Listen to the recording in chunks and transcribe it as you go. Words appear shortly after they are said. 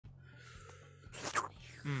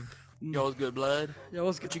Yo, it's good blood. Yo,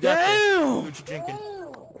 what's good? What you got there? Damn! What you drinking?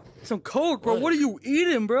 Some Coke, bro. What are you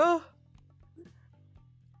eating, bro?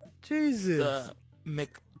 Jesus. The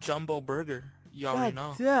McJumbo burger. You already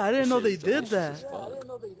know. Yeah, I didn't know they did delicious that. as fuck.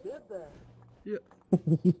 Yeah.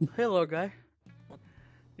 Hey, little guy.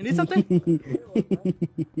 You need something?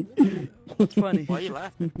 What's funny? Why are you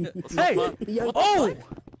laughing? What's Hey! up, bud? What the Oh!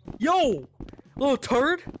 fuck? Yo! Little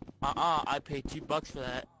turd? I paid $2 for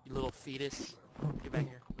that, you little fetus. Get back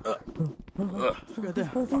here.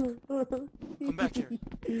 Goddamn. Come back here.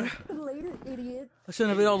 Later, idiot. I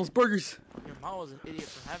shouldn't have ate all those burgers. Your mom was an idiot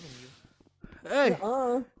for having you. Hey!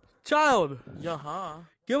 Child! Yeah,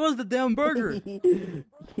 Give us the damn burger!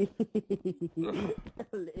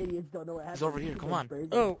 Idiots don't know what happens. He's over here, come on.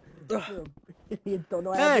 Oh! Idiots don't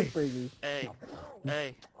know what happens. Hey!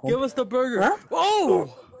 Hey! Give us the burger! Huh?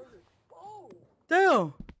 Oh!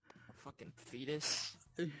 Damn! Fucking fetus.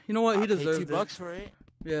 You know what? He I paid deserved $2 it. for it.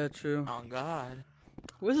 Yeah, true. Oh God.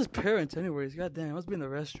 Where's his parents anyways? Goddamn, must be in the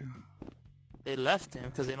restroom. They left him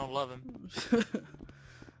because they don't love him.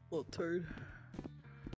 Little turd.